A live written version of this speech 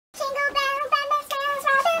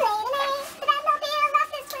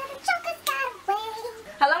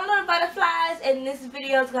and this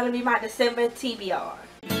video is going to be my December TBR.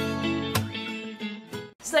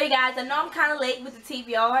 So you guys, I know I'm kind of late with the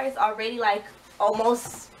TBR. It's already like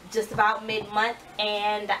almost just about mid-month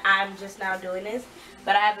and I'm just now doing this.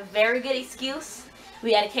 But I have a very good excuse.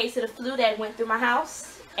 We had a case of the flu that went through my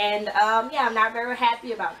house, and yeah, I'm not very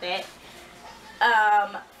happy about that.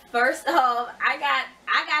 First off, I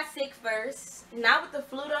got sick first. Not with the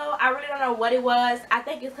flu though. I really don't know what it was. I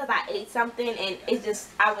think it's because I ate something and it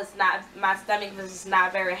just, my stomach was just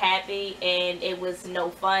not very happy and it was no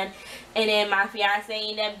fun. And then my fiance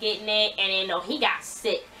ended up getting it, and then no, he got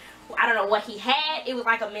sick. I don't know what he had. It was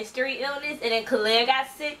like a mystery illness, and then Kayla got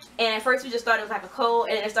sick, and at first we just thought it was like a cold,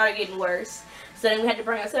 and then it started getting worse. So then we had to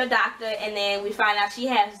bring her to the doctor, and then we find out she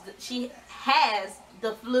has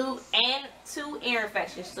the flu and 2 ear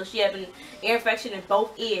infections. So she had an ear infection in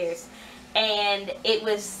both ears, and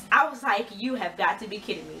I was like, you have got to be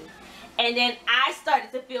kidding me. And then I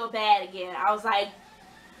started to feel bad again. I was like,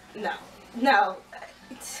 no.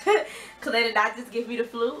 Kayla did not just give me the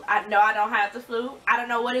flu. I know I don't have the flu. I don't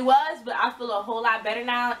know what it was, but I feel a whole lot better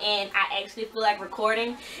now, and I actually feel like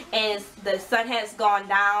recording. And the sun has gone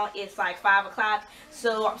down. It's like 5 o'clock,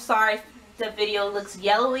 so I'm sorry if the video looks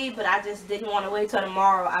yellowy, but I just didn't want to wait till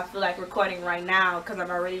tomorrow. I feel like recording right now because I'm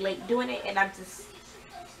already late doing it, and I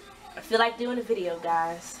feel like doing a video,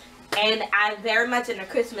 guys. And I'm very much in the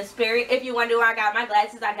Christmas spirit. If you wonder where I got my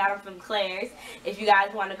glasses, I got them from Claire's. If you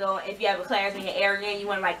guys want to go, if you have a Claire's in your area and you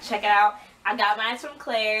want to like check it out, I got mine from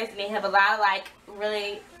Claire's, and they have a lot of like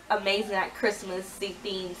really amazing like Christmas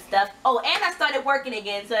themed stuff. Oh, and I started working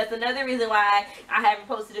again, so that's another reason why I haven't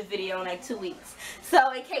posted a video in like 2 weeks.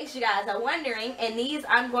 So in case you guys are wondering, and these,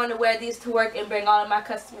 I'm going to wear these to work and bring all of my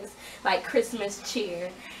customers like Christmas cheer.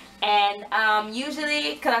 And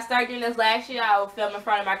usually, because I started doing this last year, I will film in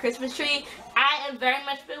front of my Christmas tree. I am very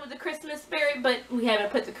much filled with the Christmas spirit, but we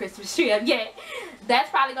haven't put the Christmas tree up yet.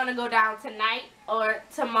 That's probably going to go down tonight or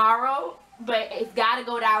tomorrow, but it's got to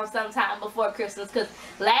go down sometime before Christmas, because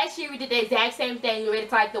last year we did the exact same thing. We waited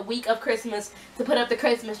till like the week of Christmas to put up the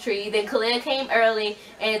Christmas tree. Then Kayla came early,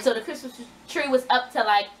 and so the Christmas tree was up to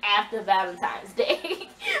like after Valentine's Day.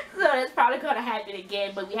 So that's probably going to happen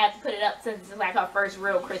again, but we have to put it up since it's like our first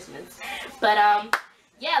real Christmas. But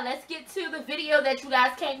yeah, let's get to the video that you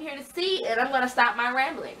guys came here to see, and I'm going to stop my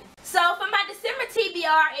rambling. So for my December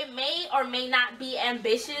TBR, it may or may not be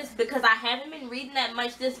ambitious because I haven't been reading that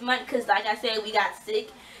much this month because, like I said, we got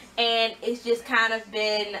sick, and it's just kind of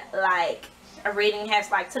been like reading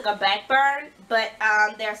has like took a back burn. But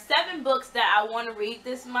there are 7 books that I want to read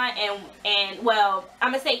this month, and well,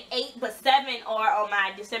 I'm gonna say 8, but 7 are on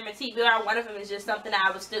my December TBR. One of them is just something that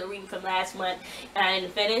I was still reading from last month and I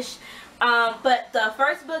didn't finish. But the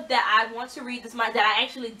first book that I want to read this month that I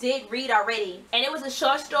actually did read already, and it was a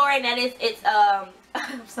short story, and that is,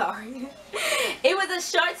 I'm sorry. It was a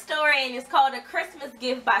short story, and it's called A Christmas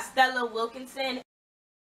Gift by Stella Wilkinson.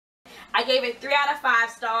 I gave it 3 out of 5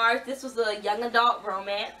 stars. This was a young adult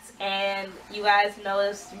romance, and you guys know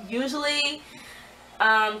it's usually,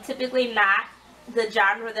 typically not the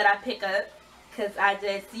genre that I pick up.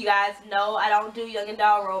 Because you guys know I don't do young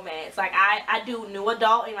adult romance. Like, I do new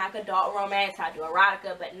adult and like adult romance. I do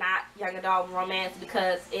erotica, but not young adult romance,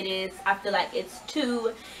 because it is, I feel like it's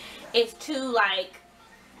too like,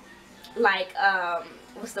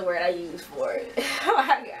 what's the word I use for it? Oh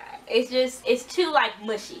my god. It's too like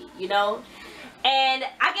mushy, you know? And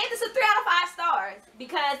I gave this a 3 out of 5 stars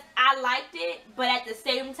because I liked it, but at the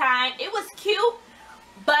same time, it was cute,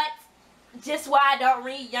 but just why I don't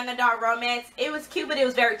read young adult romance. It was cute, but it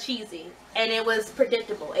was very cheesy, and it was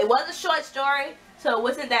predictable. It was a short story, so it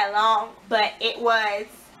wasn't that long, but it was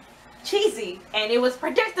cheesy, and it was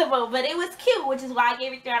predictable, but it was cute, which is why I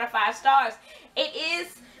gave it 3 out of 5 stars. It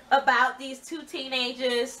is about these 2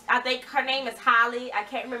 teenagers. I think her name is Holly. I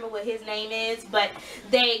can't remember what his name is, but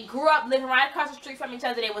they grew up living right across the street from each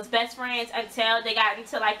other. They was best friends until they got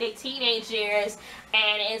into like their teenage years,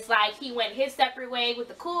 and it's like he went his separate way with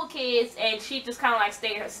the cool kids, and she just kind of like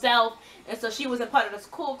stayed herself, and so she wasn't part of this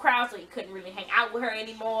cool crowd, so he couldn't really hang out with her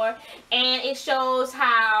anymore. And it shows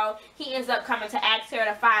how he ends up coming to ask her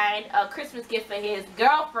to find a Christmas gift for his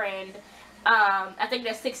girlfriend. I think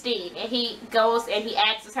they're 16, and he goes and he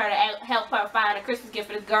asks her to help her find a Christmas gift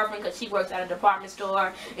for his girlfriend because she works at a department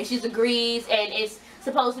store, and she agrees, and it's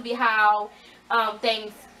supposed to be how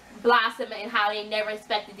things blossom and how they never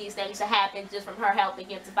expected these things to happen just from her helping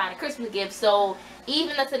him to find a Christmas gift. So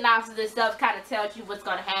even the synopsis itself kind of tells you what's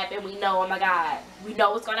going to happen. We know, oh my god, we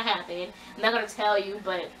know what's going to happen. I'm not going to tell you,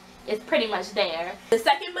 but it's pretty much there. The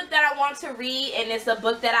second book that I want to read, and it's a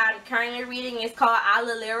book that I'm currently reading, is called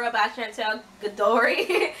Alalira by Chantel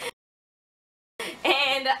Gadori.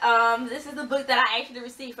 And And this is the book that I actually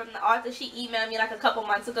received from the author. She emailed me like a couple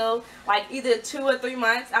months ago, like either 2 or 3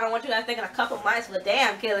 months. I don't want you guys thinking a couple months, but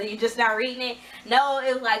damn, Kayla, you just not reading it. No,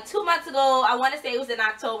 it was like 2 months ago. I want to say it was in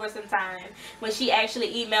October sometime when she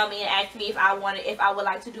actually emailed me and asked me if I would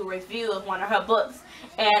like to do a review of one of her books.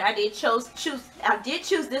 And I did choose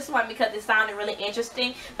this one because it sounded really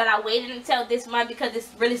interesting, but I waited until this month because it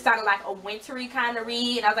really sounded like a wintry kind of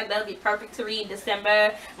read, and I was like, that'll be perfect to read in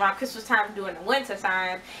December around Christmas time during the winter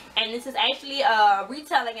time. And this is actually a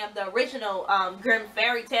retelling of the original Grimm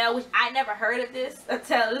fairy tale, which I never heard of this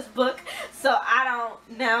until this book, so I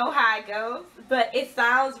don't know how it goes, but it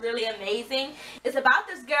sounds really amazing. It's about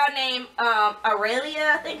this girl named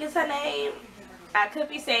Aurelia, I think is her name. I could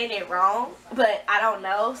be saying it wrong, but I don't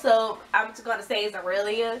know, so I'm just going to say it's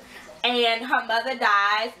Aurelia. And her mother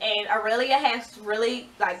dies, and Aurelia has really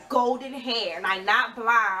like golden hair, like not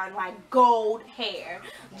blonde, like gold hair,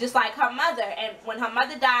 just like her mother. And when her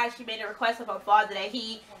mother died, she made a request of her father that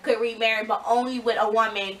he could remarry, but only with a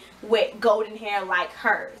woman with golden hair like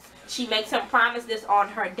hers. She makes him promise this on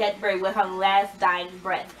her deathbed with her last dying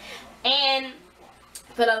breath. And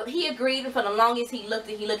he agreed, and for the longest he looked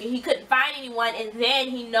and he couldn't find anyone. And then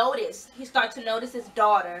he started to notice his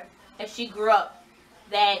daughter as she grew up,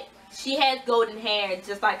 that she has golden hair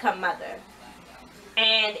just like her mother.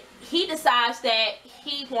 And he decides that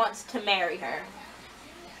he wants to marry her,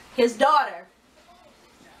 his daughter,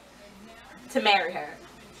 to marry her.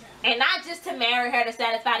 And not just to marry her to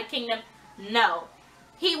satisfy the kingdom, no,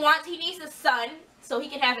 he needs a son so he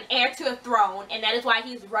can have an heir to a throne, and that is why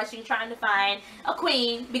he's rushing trying to find a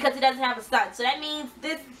queen, because he doesn't have a son. So that means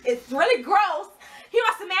this is really gross. He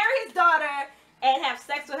wants to marry his daughter and have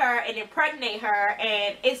sex with her and impregnate her,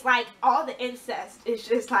 and it's like all the incest. It's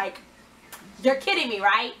just like, you're kidding me,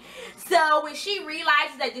 right? So when she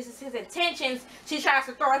realizes that this is his intentions, she tries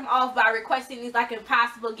to throw him off by requesting these like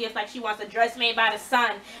impossible gifts. Like she wants a dress made by the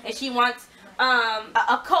sun, and she wants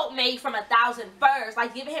a coat made from 1,000 furs,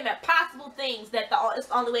 like giving him impossible things that it's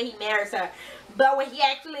the only way he marries her. But when he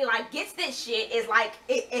actually like gets this shit, it's like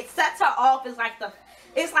it sets her off.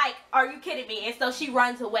 It's like, are you kidding me? And so she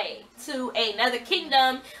runs away to another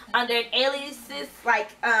kingdom under an alias. Like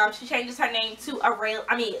she changes her name to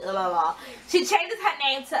she changes her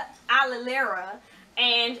name to Alalira,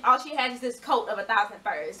 and all she has is this coat of 1,000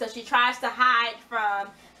 furs. So she tries to hide from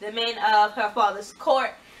the men of her father's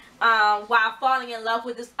court, while falling in love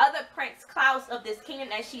with this other Prince Klaus of this kingdom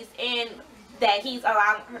that she's in, that he's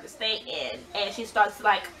allowing her to stay in. And she starts to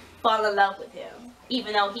like fall in love with him,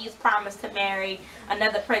 even though he's promised to marry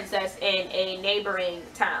another princess in a neighboring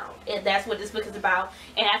town. And that's what this book is about.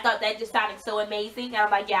 And I thought that just sounded so amazing. And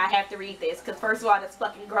I'm like, yeah, I have to read this, because first of all, it's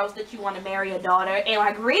fucking gross that you want to marry a daughter. And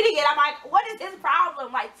like reading it, I'm like, what is his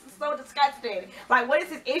problem? Like, so disgusting. Like, what is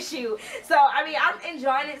his issue? So I mean, I'm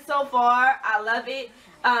enjoying it so far. I love it.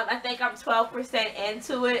 I think I'm 12%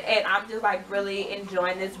 into it, and I'm just like really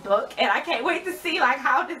enjoying this book, and I can't wait to see like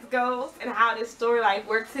how this goes and how this story like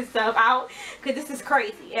works itself out, because this is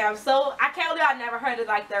crazy. And I can't believe I never heard of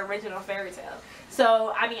like the original fairy tale.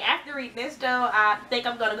 So I mean, after reading this though, I think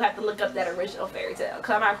I'm gonna have to look up that original fairy tale,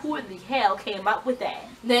 because I'm like, who in the hell came up with that?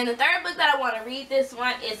 Then the third book that I want to read this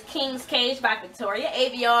one is King's Cage by Victoria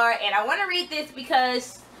Aveyard, and I want to read this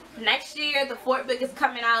because next year the fourth book is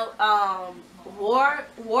coming out.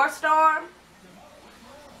 Warstorm.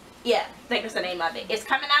 Yeah, I think that's the name of it. It's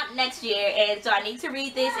coming out next year, and so I need to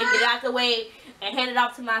read this and get it out the way and hand it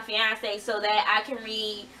off to my fiance so that I can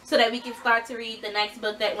read, so that we can start to read the next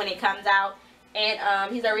book that when it comes out.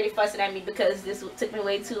 And he's already fussing at me because this took me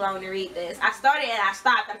way too long to read this. I started and I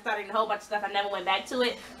stopped. I started a whole bunch of stuff. I never went back to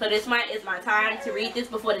it. So this one is my time to read this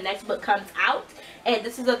before the next book comes out. And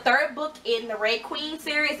this is the third book in the Red Queen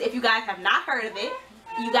series. If you guys have not heard of it,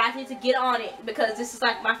 you guys need to get on it, because this is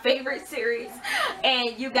like my favorite series,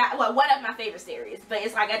 and you got, well, one of my favorite series, but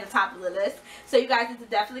it's like at the top of the list. So you guys need to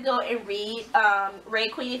definitely go and read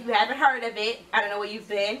Red Queen if you haven't heard of it. I don't know where you've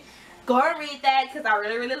been. Go and read that, because I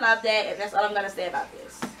really, really love that, and that's all I'm going to say about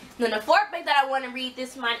this. Then the fourth book that I want to read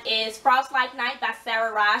this month is Frost Like Night by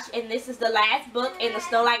Sarah Rosh, and this is the last book in the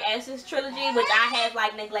Snow Like Ashes trilogy, which I have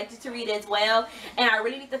like neglected to read as well, and I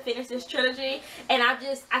really need to finish this trilogy. And I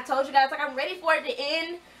told you guys, like, I'm ready for it to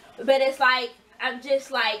end, but it's like I'm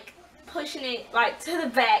just like pushing it like to the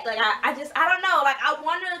back. Like I don't know, like I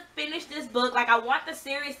want to finish this book, like I want the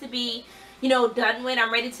series to be, you know, done with.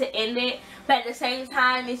 I'm ready to end it, but at the same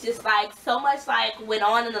time, it's just like so much like went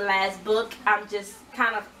on in the last book. I'm just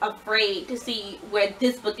kind of afraid to see where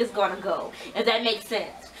this book is gonna go, if that makes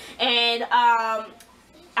sense. And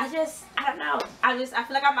I I don't know. I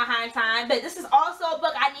feel like I'm behind time. But this is also a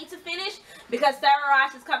book I need to finish because Sarah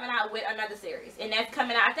Ross is coming out with another series. And that's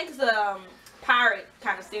coming out, I think it's a pirate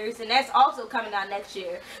kind of series. And that's also coming out next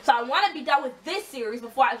year. So I want to be done with this series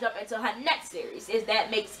before I jump into her next series. If that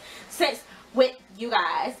makes sense with you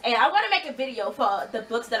guys. And I want to make a video for the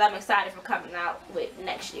books that I'm excited for coming out with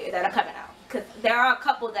next year. That are coming out. Because there are a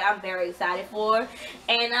couple that I'm very excited for.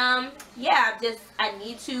 And yeah, I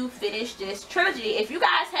need to finish this trilogy. If you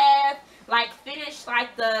guys have like finished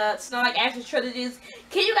like the Snow Like Ashes trilogies,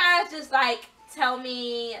 can you guys just like tell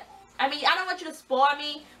me, I mean, I don't want you to spoil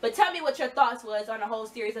me, but tell me what your thoughts was on the whole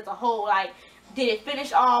series as a whole. Like, did it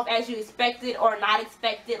finish off as you expected or not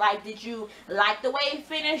expected? Like, did you like the way it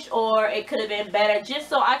finished, or it could have been better? Just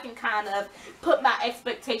so I can kind of put my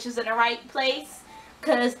expectations in the right place.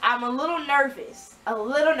 Because I'm a little nervous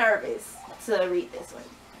to read this one.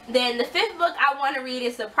 Then the fifth book I want to read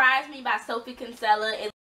is Surprise Me by Sophie Kinsella. And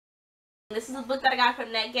this is a book that I got from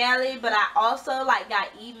NetGalley, but I also like got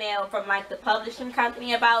email from like the publishing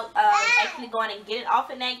company about actually going and get it off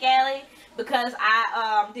of NetGalley, because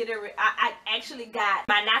I actually got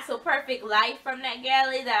My Not So Perfect Life from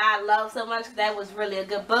NetGalley that I love so much. That was really a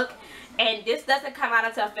good book, and this doesn't come out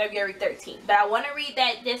until February 13th, but I want to read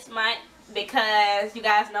that this month, because you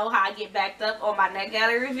guys know how I get backed up on my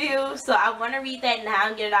NetGalley review. So I want to read that now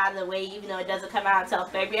and get it out of the way, even though it doesn't come out until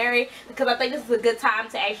February, because I think this is a good time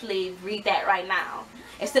to actually read that right now,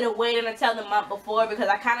 instead of waiting until the month before, because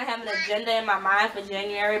I kind of have an agenda in my mind for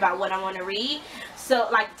January about what I want to read. So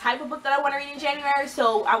like the type of book that I want to read in January,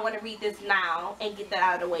 so I want to read this now and get that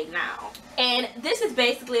out of the way now. And this is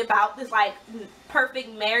basically about this like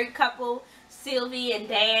perfect married couple. Sylvie and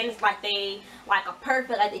Dan is like they like a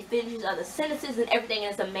perfect, like they finish each other's sentences and everything,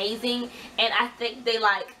 and it's amazing. And I think they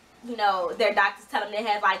like, you know, their doctors tell them they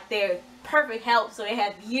have like their perfect health, so they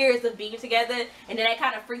have years of being together, and then that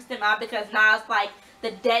kind of freaks them out, because now it's like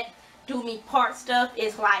the debt do me part stuff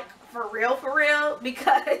is like for real,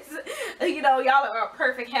 because you know, y'all are a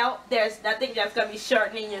perfect health. There's nothing that's gonna be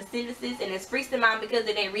shortening your sentences, and it freaks them out because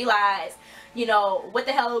they realize, you know, what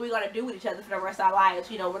the hell are we going to do with each other for the rest of our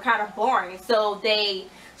lives? You know, we're kind of boring. So they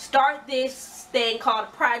start this thing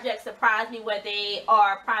called Project Surprise Me, where they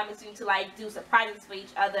are promising to like do surprises for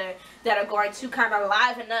each other that are going to kind of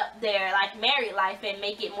liven up their like married life and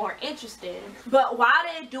make it more interesting. But while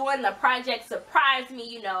they're doing the Project Surprise Me,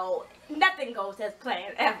 you know, nothing goes as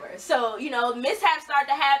planned ever. So, you know, mishaps start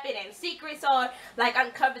to happen, and secrets are like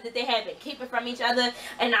uncovered that they have been keeping from each other.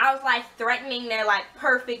 And I was like threatening their like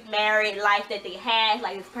perfect married life that they had,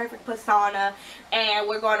 like this perfect persona, and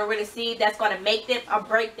we're going to really see if that's going to make them or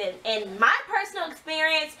break them. In my personal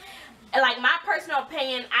experience, like my personal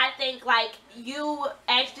opinion, I think like you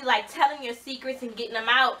actually like telling your secrets and getting them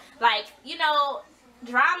out, like, you know,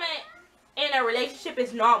 drama in a relationship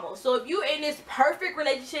is normal. So if you're in this perfect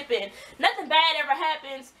relationship and nothing bad ever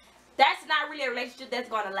happens, that's not really a relationship that's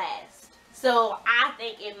going to last. So I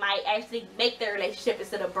think it might actually make the relationship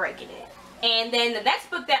instead of breaking it. And then the next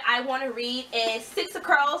book that I want to read is Six of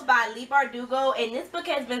Crows by Leigh Bardugo, and this book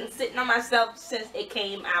has been sitting on my shelf since it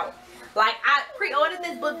came out. Like, I pre-ordered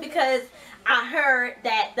this book because I heard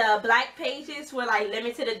that the black pages were like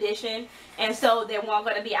limited edition, and so they weren't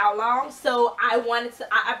going to be out long. So I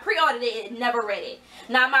pre-ordered it and never read it.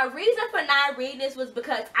 Now my reason for not reading this was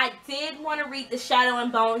because I did want to read the Shadow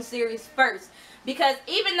and Bone series first, because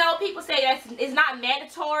even though people say that it's not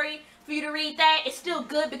mandatory for you to read that, it's still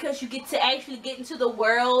good because you get to actually get into the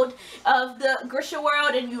world of the Grisha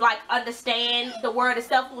world, and you like understand the world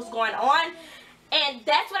itself, what's going on. And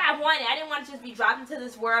that's what I wanted. I didn't want to just be dropped into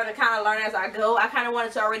this world and kind of learn as I go. I kind of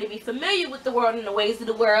wanted to already be familiar with the world and the ways of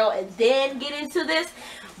the world and then get into this.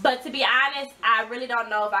 But to be honest, I really don't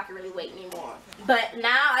know if I can really wait anymore. But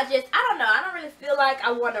now I don't know. I don't really feel like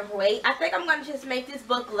I want to wait. I think I'm going to just make this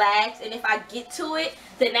book last. And if I get to it,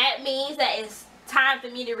 then that means that it's time for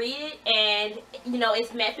me to read it, and you know,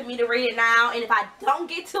 it's meant for me to read it now. And if I don't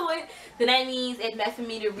get to it, then that means it's meant for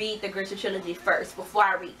me to read the Grisha trilogy first before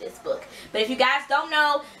I read this book. But if you guys don't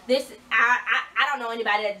know this, I don't know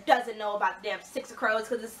anybody that doesn't know about the damn Six of Crows,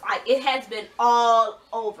 because it's like it has been all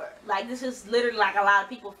over. Like, this is literally like a lot of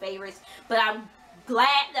people's favorites. But I'm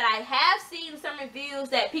glad that I have seen some reviews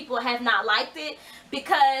that people have not liked it,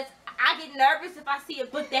 because I get nervous if I see a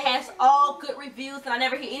book that has all good reviews and I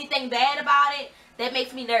never hear anything bad about it. That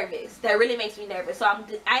makes me nervous. That really makes me nervous. So I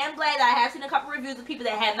am glad that I have seen a couple reviews of people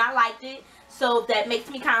that have not liked it. So that makes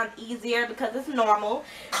me kind of easier, because it's normal.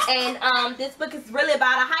 And this book is really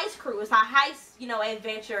about a heist crew. It's a heist, you know,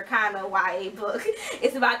 adventure kind of YA book.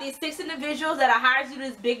 It's about these 6 individuals that are hired to do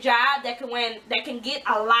this big job that can get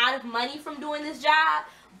a lot of money from doing this job.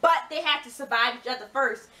 but they have to survive each other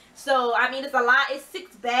first. So, I mean, it's a lot. It's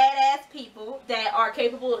 6 badass people that are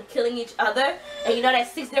capable of killing each other. And you know,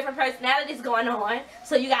 that's 6 different personalities going on.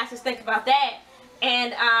 So you guys just think about that.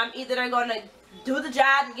 And either they're going to do the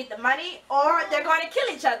job and get the money, or they're going to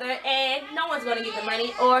kill each other and no one's going to get the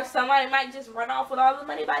money, or somebody might just run off with all the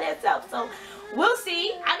money by themselves. So, we'll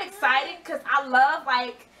see. I'm excited because I love,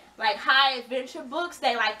 like high adventure books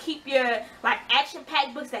that like keep your, like,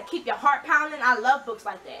 action-packed books that keep your heart pounding. I love books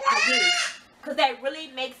like that. I do. Because that really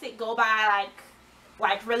makes it go by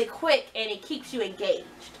like really quick, and it keeps you engaged.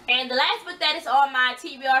 And the last book that is on my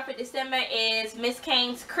TBR for December is Miss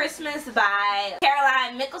Kane's Christmas by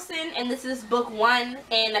Caroline Mickelson, and this is book 1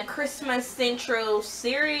 in a Christmas Central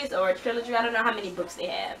series or a trilogy. I don't know how many books they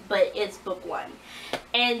have, but it's book 1.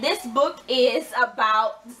 And this book is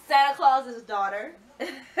about Santa Claus's daughter.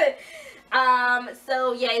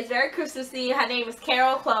 So yeah, it's very Christmassy. Her name is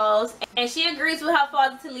Carol Claus, and she agrees with her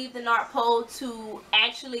father to leave the North Pole to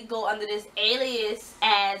actually go under this alias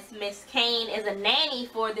as Miss Kane as a nanny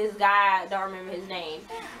for this guy. I don't remember his name,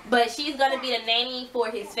 but she's going to be the nanny for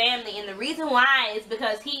his family. And the reason why is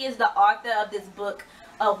because he is the author of this book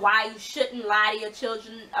of why you shouldn't lie to your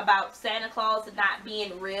children about Santa Claus and not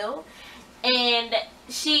being real. And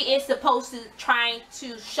she is supposed to try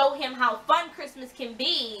to show him how fun Christmas can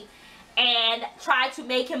be, and try to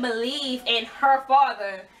make him believe in her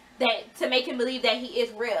father, to make him believe that he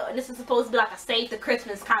is real. And this is supposed to be like a save the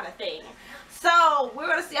Christmas kind of thing. So we're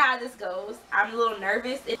going to see how this goes. I'm a little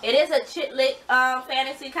nervous. It is a chick lit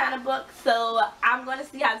fantasy kind of book, so I'm going to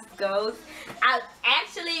see how this goes.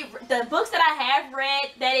 The books that I have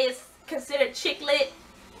read that is considered chick lit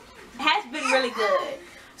has been really good.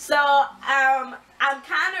 So, I'm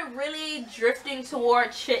kind of really drifting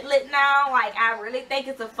toward chick lit now. Like, I really think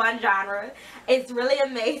it's a fun genre. It's really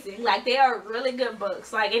amazing. Like, they are really good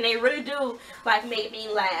books. Like, and they really do, like, make me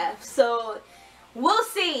laugh. So, we'll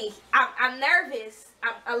see. I'm nervous.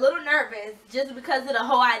 I'm a little nervous just because of the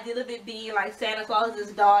whole idea of it being, like, Santa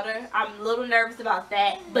Claus's daughter. I'm a little nervous about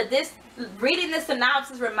that. But reading the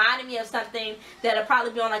synopsis reminded me of something that'll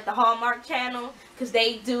probably be on, like, the Hallmark Channel. Because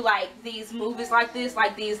they do, like, these movies like this.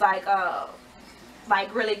 Like, these,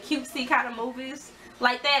 like really cutesy kind of movies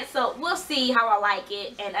like that. So we'll see how I like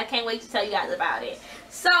it, and I can't wait to tell you guys about it.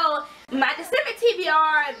 So my December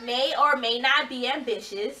TBR may or may not be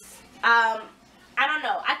ambitious. I don't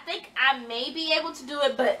know. I think I may be able to do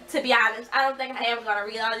it, but to be honest, I don't think I am going to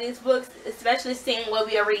read all of these books, especially seeing where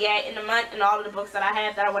we are at in the month and all of the books that I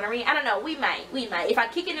have that I want to read. I don't know. We might. If I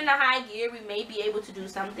kick it into high gear, we may be able to do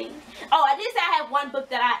something. Oh, I did say I have one book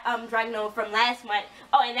that I dragged over from last month.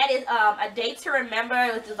 Oh, and that is A Day to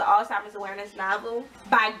Remember, which is an Alzheimer's awareness novel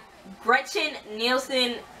by Gretchen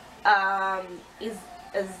Nielsen Izaki.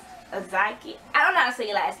 I don't know how to say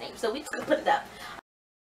your last name, so we just put it up.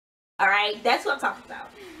 Alright, that's what I'm talking about.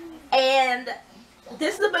 And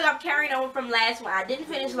this is the book I'm carrying over from last one. I didn't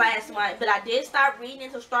finish last month, but I did start reading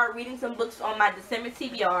some books on my December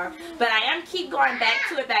TBR. But I am keep going back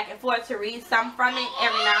to it, back and forth, to read some from it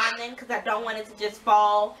every now and then, because I don't want it to just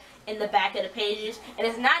fall in the back of the pages. And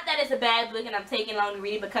it's not that it's a bad book and I'm taking long to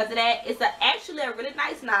read it because of that. It's actually a really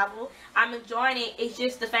nice novel. I'm enjoying it. It's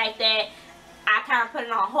just the fact that I kind of put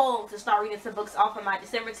it on hold to start reading some books off of my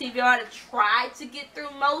December TBR to try to get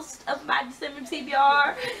through most of my December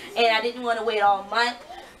TBR, and I didn't want to wait all month.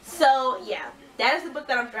 So yeah, that is the book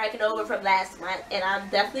that I'm dragging over from last month, and I'm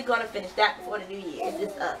definitely going to finish that before the new year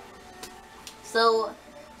is up. So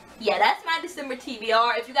yeah, that's my December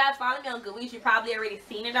TBR. If you guys follow me on Goodreads, you've probably already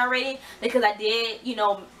seen it already, because I did, you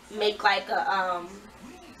know, make like a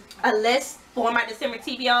list for my December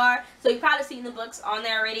TBR. So you've probably seen the books on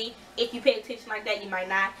there already. If you pay attention like that, you might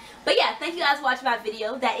not. But yeah, thank you guys for watching my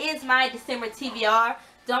video. That is my December TBR.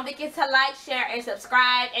 Don't forget to like, share, and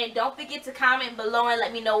subscribe. And don't forget to comment below and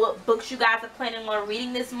let me know what books you guys are planning on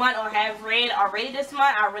reading this month or have read already this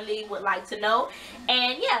month. I really would like to know.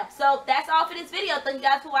 And yeah, so that's all for this video. Thank you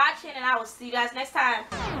guys for watching, and I will see you guys next time.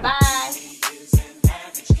 Bye.